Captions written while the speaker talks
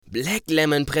Black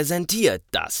Lemon präsentiert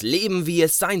das Leben, wie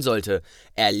es sein sollte.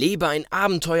 Erlebe ein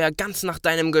Abenteuer ganz nach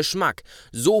deinem Geschmack,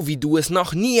 so wie du es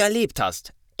noch nie erlebt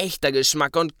hast. Echter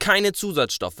Geschmack und keine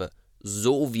Zusatzstoffe,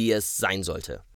 so wie es sein sollte.